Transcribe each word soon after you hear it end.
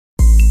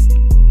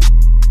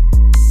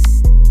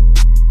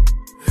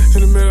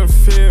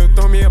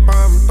me a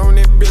bomb, throwing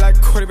that bitch like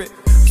quarterback.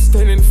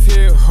 Standing in the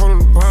field, holding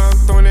the bomb,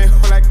 throwing that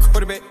hoe like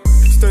quarterback.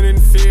 Standing in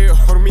the field,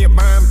 holding me a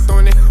bomb,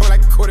 throwing that hoe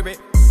like quarterback.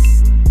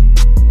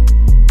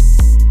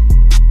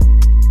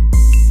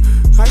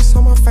 Ice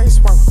on my face,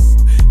 whoa.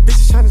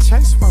 Bitches tryna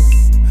chase, whoa.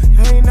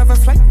 I ain't never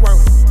flake, whoa.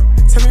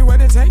 Tell me where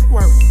to take,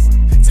 whoa.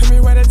 Tell me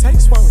where to take,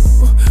 whoa.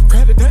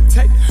 Grab the duct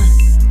tape.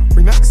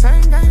 We not the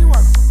same game,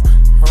 whoa.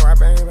 Oh, I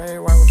bang,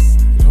 bang, whoa.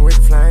 I'm with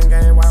the flying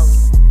game, whoa.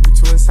 We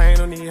too insane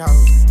on these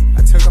hoes.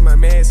 I took off my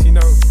mask, he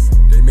know.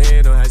 They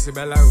mad on icy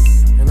below.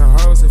 And the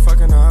hoes, they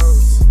fucking the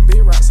hoes.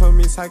 Big rocks on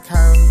me, psycho.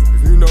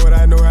 If you know what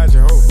I know, how'd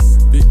you hope?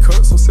 Big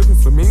cups, I'm sipping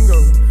flamingo.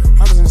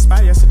 I was in the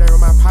spot yesterday with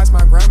my pops,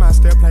 my grandma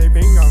still play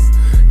bingo.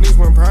 Niggas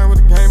went prime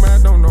with the game, I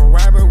don't know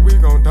why, but we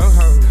gon' dunk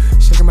her.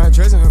 Shaking my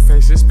dress in her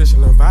face, this bitch a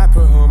little vibe,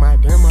 put her on my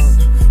demo.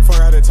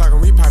 Fuck out there talking,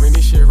 we popping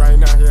this shit right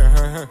now,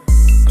 yeah,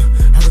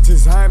 I was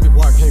designed,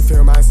 boy, I can't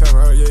feel myself,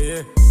 oh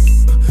yeah.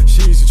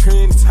 She's a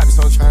trend, the type of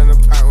song trying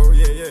to pop, oh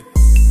yeah.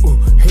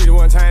 Hit it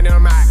one time, then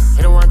I'm out.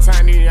 Hit it one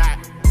time, then you're out.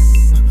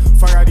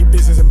 Fuck all these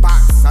bitches in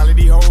box, all of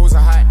these hoes are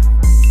hot.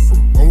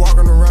 I'm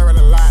walking around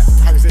with a lot,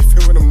 pockets they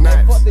fill with them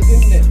nuts.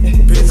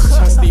 Bitches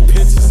trust these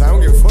pictures, I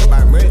don't give a fuck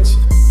about much.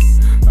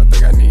 I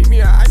think I need me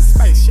an ice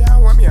spice, yeah, I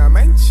want me a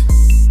munch.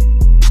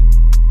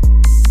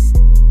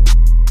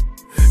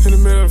 In the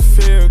middle of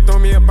the field, throw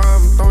me a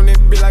bomb, throwing that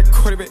bitch like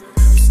quarterback.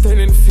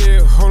 Standing in the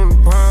field, holding the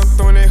bomb,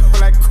 throwing that hoe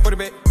like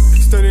quarterback.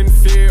 Standing in the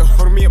field,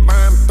 holding me a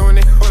bomb,